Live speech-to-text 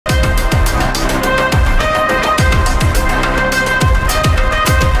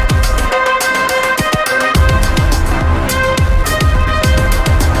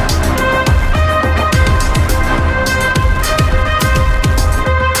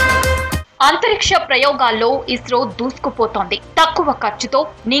అంతరిక్ష ప్రయోగాల్లో ఇస్రో దూసుకుపోతోంది. తక్కువ ఖర్చుతో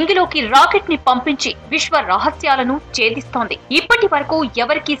నింగిలోకి రాకెట్ ని పంపించి విశ్వ రహస్యాలను ఛేదిస్తోంది. ఇప్పటి వరకు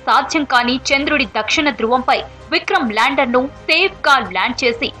ఎవరికీ సాధ్యం కాని చంద్రుడి దక్షిణ ధ్రువంపై విక్రమ్ ల్యాండర్ ను సేఫ్ గా ల్యాండ్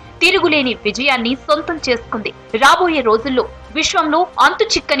చేసి తిరుగులేని విజయాన్ని సొంతం చేసుకుంది. రాబోయే రోజుల్లో విశ్వంలో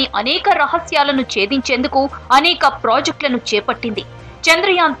అంతుచిక్కని అనేక రహస్యాలను ఛేదించేందుకు అనేక ప్రాజెక్టులను చేపట్టింది.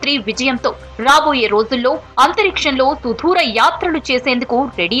 చంద్రయాన్-3 విజయంతో రాబోయే రోజుల్లో అంతరిక్షంలో సుదూర యాత్రలు చేసేందుకు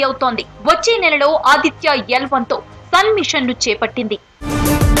రెడీ అవుతోంది. వచ్చే నెలలో ఆదిత్య-L1 తో సన్ మిషన్ ను చేపట్టింది.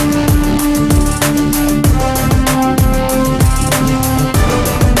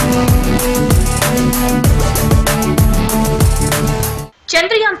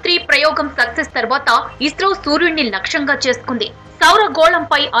 చంద్రయాన్-3 ప్రయోగం సక్సెస్ తర్వాత ఇస్రో సూర్యుడిని లక్ష్యంగా చేసుకుంది. సౌర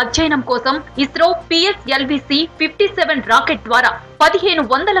గోళంపై అధ్యయనం కోసం ఇస్రో PSLV-C-57 రాకెట్ ద్వారా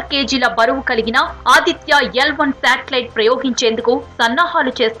 1500 కేజీల బరువు కలిగిన ఆదిత్య-L1 శాటిలైట్ ప్రయోగించేందుకు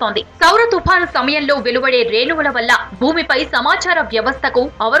సన్నాహాలు చేస్తోంది. సౌర తుఫాను సమయంలో వెలువడే రేణువుల వల్ల భూమిపై సమాచార వ్యవస్థకు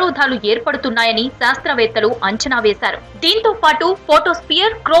అవరోధాలు ఏర్పడుతున్నాయని శాస్త్రవేత్తలు అంచనా వేశారు. దీంతో పాటు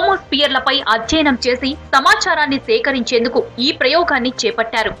ఫోటోస్పియర్, క్రోమోస్పియర్లపై అధ్యయనం చేసి సమాచారాన్ని సేకరించేందుకు ఈ ప్రయోగాన్ని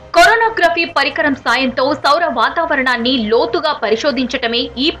చేపట్టారు. కొరోనాగ్రఫీ పరికరం సాయంతో సౌర వాతావరణాన్ని లోతుగా పరిశోధించటమే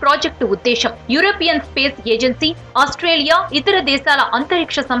ఈ ప్రాజెక్టు ఉద్దేశం. యూరోపియన్ స్పేస్ ఏజెన్సీ, ఆస్ట్రేలియా, ఇతర దేశాల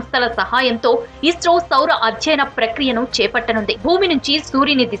అంతరిక్ష సంస్థల సహాయంతో ఇస్రో సౌర అధ్యయన ప్రక్రియను చేపట్టనుంది. భూమి నుంచి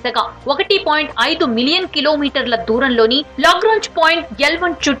సూర్యుని దిశగా 1.5 మిలియన్ కిలోమీటర్ల దూరంలోని లాగ్రాంజ్ పాయింట్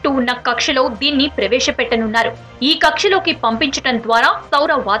L1 చుట్టూ ఉన్న కక్షలో దీన్ని ప్రవేశపెట్టనున్నారు. ఈ కక్షలోకి పంపించటం ద్వారా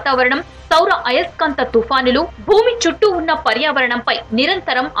సౌర వాతావరణం, సౌర అయస్కాంత తుఫానులు, భూమి చుట్టూ ఉన్న పర్యావరణంపై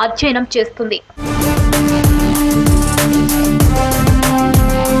నిరంతరం అధ్యయనం చేస్తుంది.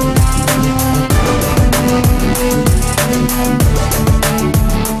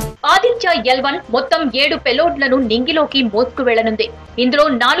 ఆదిత్య-L1 మొత్తం 7 పెలోడ్లను నింగిలోకి మోసుకు వెళ్లనుంది. ఇందులో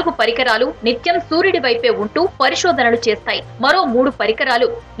 4 పరికరాలు నిత్యం సూర్యుడి వైపే ఉంటూ పరిశోధనలు చేస్తాయి. మరో 3 పరికరాలు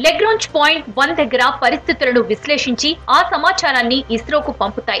లాగ్రాంజ్ పాయింట్ 1 దగ్గర పరిస్థితులను విశ్లేషించి ఆ సమాచారాన్ని ఇస్రోకు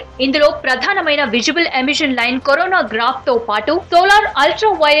పంపుతాయి. ఇందులో ప్రధానమైన విజిబుల్ ఎమిషన్ లైన్ కొరోనాగ్రాఫ్ తో పాటు solar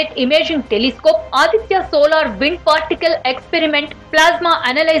ultra violet imaging telescope, Aditya solar wind particle experiment, plasma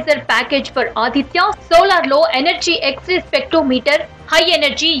analyser package for Aditya, solar లో energy x ray spectrometer, high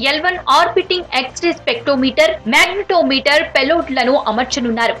energy L1 orbiting x ray spectrometer, magnetometer పెలోడ్లను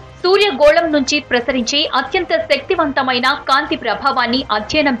అమర్చనున్నారు. సూర్యగోళం నుంచి ప్రసరించే అత్యంత శక్తివంతమైన కాంతి ప్రభావాన్ని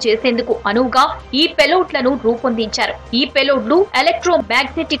అధ్యయనం చేసేందుకు అనువుగా ఈ పెలోడ్లను రూపొందించారు. ఈ పెలోడ్లు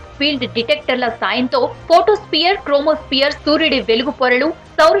ఎలక్ట్రోమాగ్నెటిక్ ఫీల్డ్ డిటెక్టర్ల సాయంతో ఫోటోస్పియర్, క్రోమోస్పియర్, సూర్యుడి వెలుగు పొరలు,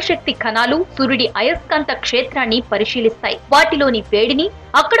 సౌరశక్తి కణాలు, సూర్యుడి అయస్కాంత క్షేత్రాన్ని పరిశీలిస్తాయి. వాటిలోని వేడిని,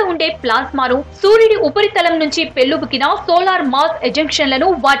 అక్కడ ఉండే ప్లాస్మాను, సూర్యుడి ఉపరితలం నుంచి పెల్లుబుకిన సోలార్ మాస్ ఎజెంక్షన్లను,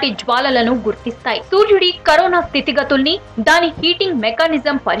 వాటి జ్వాలలను గుర్తిస్తాయి. సూర్యుడి కరోనా స్థితిగతుల్ని, దాని హీటింగ్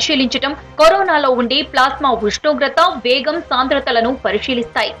మెకానిజం పరిశీలించటం, కరోనాలో ఉండే ప్లాస్మా ఉష్ణోగ్రత, వేగం, సాంద్రతలను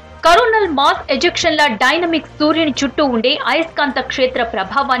పరిశీలిస్తాయి. కరోనల్ మాస్ ఎజెక్షన్ల డైనమిక్స్, సూర్యుని చుట్టూ ఉండే అయస్కాంత క్షేత్ర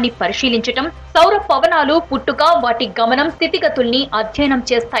ప్రభావాన్ని పరిశీలించటం, సౌర పవనాలు పుట్టుక, వాటి గమనం, స్థితిగతుల్ని అధ్యయనం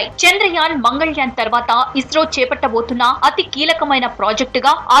చేస్తాయి. చంద్రయాన్, మంగళయాన్ తర్వాత ఇస్రో చేపట్టబోతున్న అతి కీలకమైన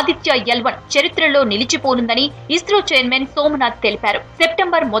ప్రాజెక్టుగా ఆదిత్య-L1 చరిత్రలో నిలిచిపోనుందని ఇస్రో చైర్మన్ సోమనాథ్ తెలిపారు.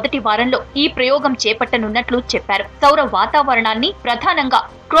 సెప్టెంబర్ మొదటి వారంలో ఈ ప్రయోగం చేపట్టనున్నట్లు చెప్పారు. సౌర వాతావరణాన్ని, ప్రధానంగా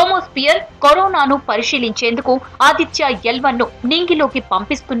క్రోమోస్పియర్, కరోనాను పరిశీలించేందుకు ఆదిత్య-L1 ను నింగిలోకి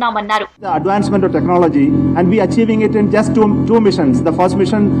పంపిస్తున్నామన్నారు. The advancement of technology and we achieving it in just two missions. The first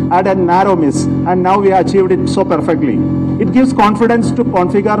mission had a narrow miss and now we achieved it so perfectly. It gives confidence to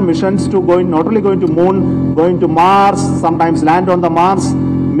configure missions to not only going to moon, going to Mars, sometimes land on the Mars,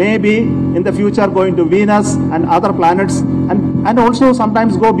 maybe in the future going to Venus and other planets, and also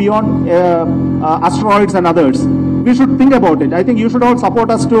sometimes go beyond asteroids and others. We should think about it. I think you should all support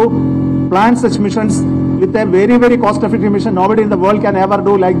us to plan such missions with a very, very cost-effective mission. Nobody in the world can ever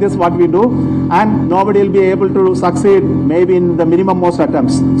do like this what we do, and nobody will be able to succeed maybe in the minimum most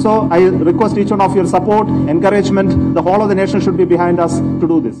attempts. So I request each one of your support, encouragement. The whole of the nation should be behind us to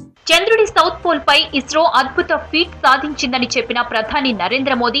do this. చంద్రుడి south pole పై ఇస్రో అద్భుత feet సాధించిందని చెప్పిన ప్రధాని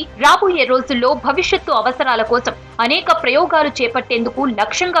నరేంద్ర మోదీ రాబోయే రోజుల్లో భవిష్యత్తు అవసరాల కోసం అనేక ప్రయోగాలు చేపట్టేందుకు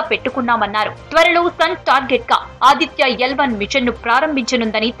లక్ష్యంగా పెట్టుకున్నామన్నారు. త్వరలో సన్ టార్గెట్ గా ఆదిత్య-L1 మిషన్ ను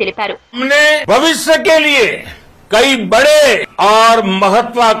ప్రారంభించనుందని తెలిపారు. कई बड़े और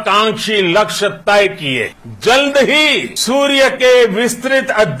महत्वाकांक्षी लक्ष्य तय किए। जल्द ही सूर्य के विस्तृत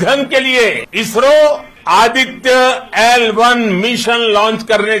अध्ययन के लिए इसरो आदित्य-L1 मिशन लॉन्च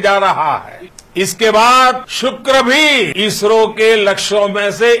करने जा रहा है। इसके बाद शुक्र भी इसरो के लक्ष्यों में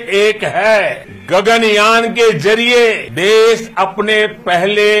से एक है। गगनयान के जरिए देश अपने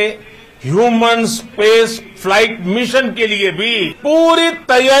पहले ह्यूमन स्पेस फ्लाइट मिशन के लिए भी पूरी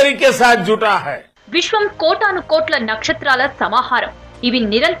तैयारी के साथ जुटा है। విశ్వం కోటాను కోట్ల నక్షత్రాల సమాహారం. ఇవి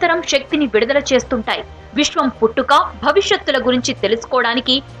నిరంతరం శక్తిని విడుదల చేస్తుంటాయి. విశ్వం పుట్టుక భవిష్యత్తుల గురించి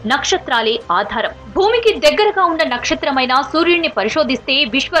తెలుసుకోవడానికి నక్షత్రాలే ఆధారం. భూమికి దగ్గరగా ఉన్న నక్షత్రమైన సూర్యుడిని పరిశోధిస్తే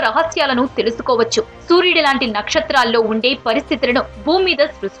విశ్వ రహస్యాలను తెలుసుకోవచ్చు. సూర్యుడి లాంటి నక్షత్రాల్లో ఉండే పరిస్థితులను భూమి మీద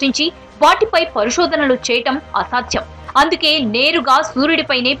సృష్టించి వాటిపై పరిశోధనలు చేయటం అసాధ్యం. అందుకే నేరుగా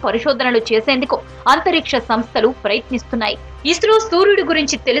సూర్యుడిపైనే పరిశోధనలు చేసేందుకు అంతరిక్ష సంస్థలు ప్రయత్నిస్తున్నాయి. ఇస్రో సూర్యుడి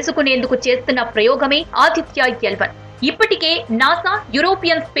గురించి తెలుసుకునేందుకు చేస్తున్న ప్రయోగమే ఆదిత్య-L1. ఇప్పటికే నాసా,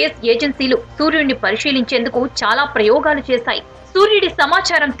 యూరోపియన్ స్పేస్ ఏజెన్సీలు సూర్యుడిని పరిశీలించేందుకు చాలా ప్రయోగాలు చేశాయి. సూర్యుడి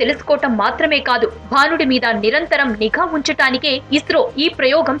సమాచారం తెలుసుకోవటం మాత్రమే కాదు, భానుడి మీద నిరంతరం నిఘా ఉంచటానికే ఇస్రో ఈ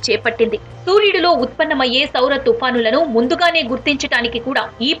ప్రయోగం చేపట్టింది. సూర్యుడిలో ఉత్పన్నమయ్యే సౌర తుఫానులను ముందుగానే గుర్తించటానికి కూడా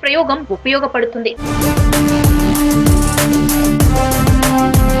ఈ ప్రయోగం ఉపయోగపడుతుంది.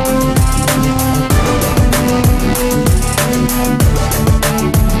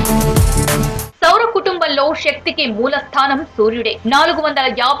 సౌర కుటుంబంలో శక్తికి మూల స్థానం సూర్యుడే.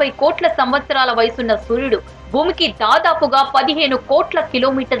 450 కోట్ల సంవత్సరాల వయసున్న సూర్యుడు భూమికి దాదాపుగా 15 కోట్ల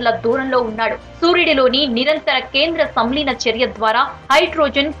కిలోమీటర్ల దూరంలో ఉన్నాడు. సూర్యుడిలోని నిరంతర కేంద్ర సంలీన చర్య ద్వారా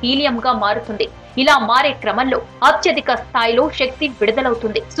హైడ్రోజన్ హీలియంగా మారుతుంది. ఇలా మారే క్రమంలో అత్యధిక స్థాయిలో శక్తి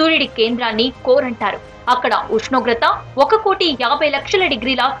విడుదలవుతుంది. సూర్యుడి కేంద్రాన్ని కోర్ అంటారు. అక్కడ ఉష్ణోగ్రత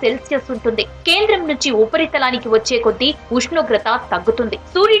 1,50,00,000 ఉంటుంది. కేంద్రం నుంచి ఉపరితలానికి వచ్చే కొద్దీ ఉష్ణోగ్రత తగ్గుతుంది.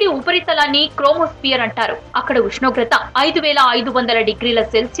 సూర్యుడి ఉపరితలాన్ని క్రోమోస్పియర్ అంటారు. అక్కడ ఉష్ణోగ్రత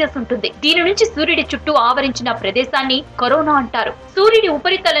 5,500 ఉంటుంది. దీని నుంచి సూర్యుడి చుట్టూ ఆవరించిన ప్రదేశాన్ని కరోనా అంటారు. సూర్యుడి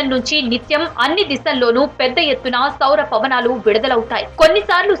ఉపరితలం నుంచి నిత్యం అన్ని దిశల్లోనూ పెద్ద ఎత్తున సౌర పవనాలు విడుదలవుతాయి.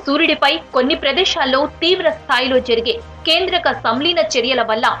 కొన్నిసార్లు సూర్యుడిపై కొన్ని ప్రదేశాల్లో తీవ్ర స్థాయిలో జరిగే కేంద్రక సంలీన చర్యల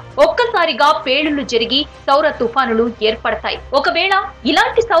వల్ల ఒక్కసారిగా పేలుళ్లు జరిగి సౌర తుఫానులు ఏర్పడతాయి. ఒకవేళ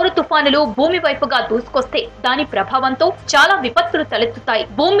ఇలాంటి సౌర తుఫానులు భూమి వైపుగా దూసుకొస్తే దాని ప్రభావంతో చాలా విపత్తులు తలెత్తుతాయి.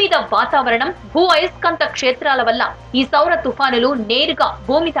 భూమి మీద వాతావరణం, భూ అయస్కాంత క్షేత్రాల వల్ల ఈ సౌర తుఫానులు నేరుగా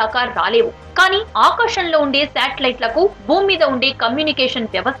భూమి దాకా రాలేవు. కానీ ఆకాశంలో ఉండే శాటిలైట్లకు, భూమి మీద ఉండే కమ్యూనికేషన్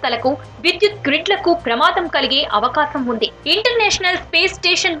వ్యవస్థలకు, విద్యుత్ గ్రిడ్లకు ప్రమాదం కలిగే అవకాశం ఉంది. ఇంటర్నేషనల్ స్పేస్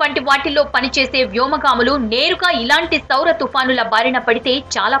స్టేషన్ వంటి వాటిల్లో పనిచేసే వ్యోమగాములు నేరుగా ఇలాంటి సౌర తుఫానుల బారిన పడితే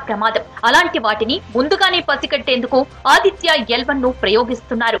చాలా ప్రమాదం. అలాంటి వాటిని ముందుగానే పసిగట్టేందుకు ఆదిత్య-L1 ను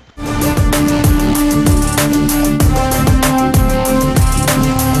ప్రయోగిస్తున్నారు.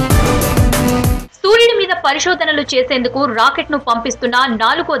 సూర్యుడి మీద పరిశోధనలు చేసేందుకు రాకెట్ ను పంపిస్తున్న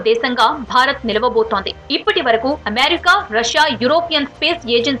 4వ దేశంగా భారత్ నిలవబోతోంది. ఇప్పటి వరకు అమెరికా, రష్యా, యూరోపియన్ స్పేస్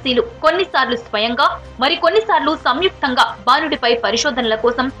ఏజెన్సీలు కొన్నిసార్లు స్వయంగా, మరికొన్నిసార్లు సంయుక్తంగా భానుడిపై పరిశోధనల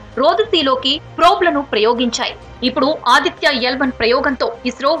కోసం రోదసీలోకి ప్రోబ్లను ప్రయోగించాయి. ఇప్పుడు ఆదిత్య-L1 ప్రయోగంతో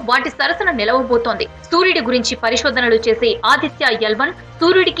ఇస్రో వాటి సరసన నిలవబోతోంది. సూర్యుడి గురించి పరిశోధనలు చేసే ఆదిత్య-L1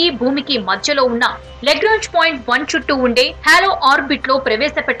 సూర్యుడికి భూమికి మధ్యలో ఉన్న లెగ్రాంజ్ పాయింట్ 1 చుట్టూ ఉండే హాలో ఆర్బిట్ లో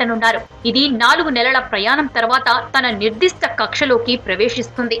ప్రవేశపెట్టనున్నారు. ఇది 4 నెలల ప్రయాణం తర్వాత తన నిర్దిష్ట కక్షలోకి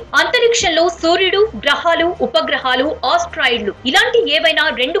ప్రవేశిస్తుంది. అంతరిక్షంలో సూర్యుడు, గ్రహాలు, ఉపగ్రహాలు, ఆస్ట్రాయిడ్లు ఇలాంటి ఏవైనా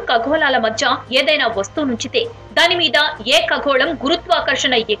 2 ఖగోళాల మధ్య ఏదైనా వస్తువు నుంచితే దాని మీద ఏ ఖగోళం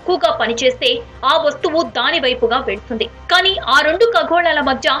గురుత్వాకర్షణ ఎక్కువగా పనిచేస్తే ఆ వస్తువు దాని వైపుగా వెళ్తుంది. కానీ ఆ 2 ఖగోళాల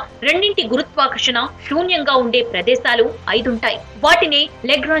మధ్య రెండింటి గురుత్వాకర్షణ శూన్యంగా ఉండే ప్రదేశాలు 5 ఉంటాయి. వాటిని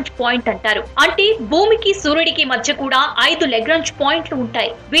లెగ్రాంజ్ పాయింట్ అంటారు. అంటే భూమికి సూర్యుడికి మధ్య కూడా 5 లెగ్రాంజ్ పాయింట్లు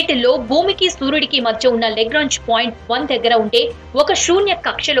ఉంటాయి. వీటిల్లో భూమికి సూర్యుడికి మధ్య ఉన్న లెగ్రాంజ్ పాయింట్ 1 దగ్గర ఉండే ఒక శూన్య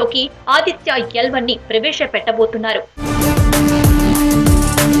కక్షలోకి ఆదిత్య-L1 ని ప్రవేశపెట్టబోతున్నారు.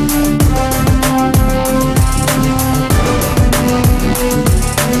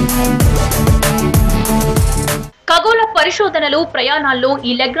 ఖగోళ పరిశోధనలు, ప్రయాణాల్లో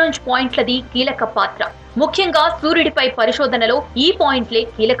ఈ లెగ్రాంజ్ పాయింట్లది కీలక పాత్ర. ముఖ్యంగా సూర్యుడిపై పరిశోధనలో ఈ పాయింట్లే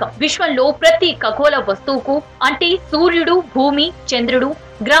కీలకం. విశ్వంలో ప్రతి ఖగోళ వస్తువుకు, అంటే సూర్యుడు, భూమి, చంద్రుడు,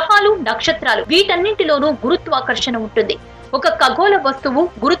 గ్రహాలు, నక్షత్రాలు వీటన్నింటిలోనూ గురుత్వాకర్షణ ఉంటుంది. ఒక ఖగోళ వస్తువు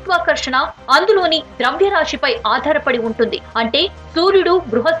గురుత్వాకర్షణ అందులోని ద్రవ్యరాశిపై ఆధారపడి ఉంటుంది. అంటే సూర్యుడు,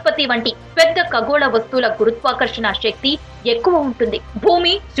 బృహస్పతి వంటి పెద్ద ఖగోళ వస్తువుల గురుత్వాకర్షణ శక్తి ఎక్కువ ఉంటుంది.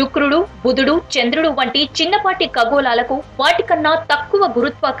 భూమి, శుక్రుడు, బుధుడు, చంద్రుడు వంటి చిన్నపాటి ఖగోళాలకు వాటికన్నా తక్కువ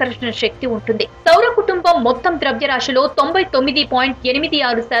గురుత్వాకర్షణ శక్తి ఉంటుంది. సౌర కుటుంబం మొత్తం ద్రవ్యరాశిలో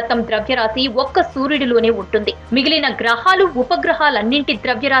 99.86% ద్రవ్యరాశి ఒక్క సూర్యుడిలోనే ఉంటుంది. మిగిలిన గ్రహాలు, ఉపగ్రహాలన్నింటి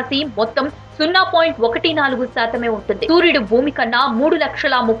ద్రవ్యరాశి మొత్తం 0.14% ఉంటుంది. సూర్యుడు భూమి కన్నా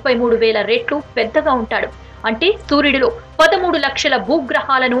 3,33,000 రెట్లు పెద్దగా ఉంటాడు. అంటే సూర్యుడిలో 13 లక్షల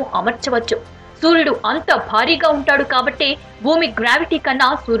భూగ్రహాలను అమర్చవచ్చు. సూర్యుడు అంత భారీగా ఉంటాడు కాబట్టి భూమి గ్రావిటీ కన్నా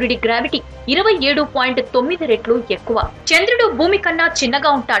సూర్యుడి గ్రావిటీ 27.9 రెట్లు ఎక్కువ. చంద్రుడు భూమి కన్నా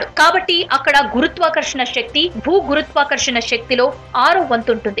చిన్నగా ఉంటాడు కాబట్టి అక్కడ గురుత్వాకర్షణ శక్తి భూ గురుత్వాకర్షణ శక్తిలో 6వ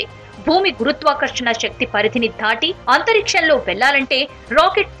వంతు ఉంటుంది. భూమి గురుత్వాకర్షణ శక్తి పరిధిని దాటి అంతరిక్షంలో వెళ్లాలంటే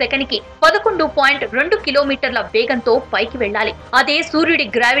రాకెట్ సెకనికి 11.2 కిలోమీటర్ల వేగంతో పైకి వెళ్లాలి. అదే సూర్యుడి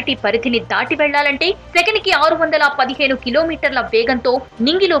గ్రావిటీ పరిధిని దాటి వెళ్లాలంటే సెకనికి 615 కిలోమీటర్ల వేగంతో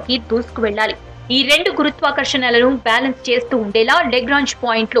నింగిలోకి దూసుకు వెళ్లాలి. ఈ రెండు గురుత్వాకర్షణలను బ్యాలెన్స్ చేస్తూ ఉండేలా లెగ్రాంజ్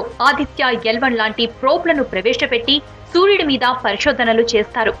పాయింట్లు ఆదిత్య-L1 లాంటి ప్రోబ్లను ప్రవేశపెట్టి సూర్యుడి మీద పరిశోధనలు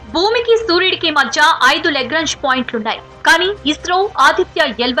చేస్తారు. భూమికి సూర్యుడికి మధ్య 5 లెగ్రాంజ్ పాయింట్లున్నాయి. కానీ ఇస్రో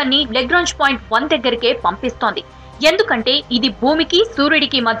ఆదిత్య-L1 ని లెగ్రాంజ్ పాయింట్ 1 దగ్గరికే పంపిస్తోంది. ఎందుకంటే ఇది భూమికి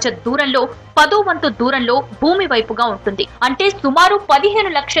సూర్యుడికి మధ్య దూరంలో 10వ వంతు దూరంలో భూమి వైపుగా ఉంటుంది. అంటే సుమారు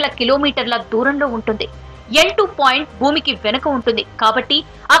 15 లక్షల కిలోమీటర్ల దూరంలో ఉంటుంది. L2 పాయింట్ భూమికి వెనుక ఉంటుంది కాబట్టి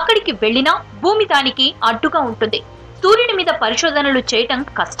అక్కడికి వెళ్లినా భూమి దానికి అడ్డుగా ఉంటుంది. సూర్యుడి మీద పరిశోధనలు చేయటం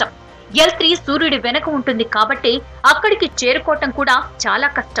కష్టం. L3 సూర్యుడి వెనుక ఉంటుంది కాబట్టి అక్కడికి చేరుకోవటం కూడా చాలా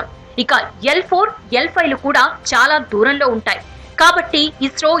కష్టం. ఇక L4, L5లు కూడా చాలా దూరంలో ఉంటాయి. కాబట్టి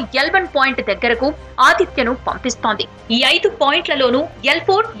ఇస్రో L1 పాయింట్ దగ్గరకు ఆదిత్యను పంపిస్తోంది. ఈ 5 పాయింట్లలోనూ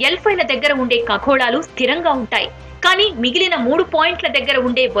L4, L5ల దగ్గర ఉండే ఖగోళాలు స్థిరంగా ఉంటాయి. కానీ మిగిలిన 3 పాయింట్ల దగ్గర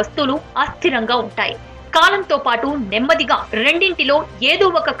ఉండే వస్తువులు అస్థిరంగా ఉంటాయి. కాలంతో పాటు నెమ్మదిగా రెండింటిలో ఏదో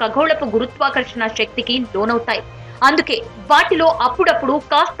ఒక ఖగోళపు గురుత్వాకర్షణ శక్తికి లోనవుతాయి. అందుకే వాటిలో అప్పుడప్పుడు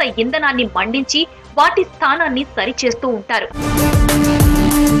కాస్త ఇంధనాన్ని మండించి వాటి స్థానాన్ని సరిచేస్తూ ఉంటారు.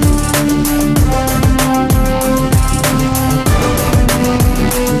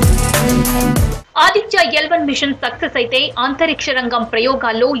 ఆదిత్య-L1 మిషన్ సక్సెస్ అయితే అంతరిక్ష రంగం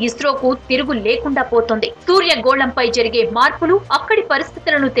ప్రయోగాల్లో ఇస్రోకు తిరుగు లేకుండా పోతుంది. సూర్యగోళంపై జరిగే మార్పులు, అక్కడి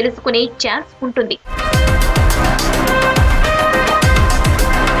పరిస్థితులను తెలుసుకునే ఛాన్స్ ఉంటుంది.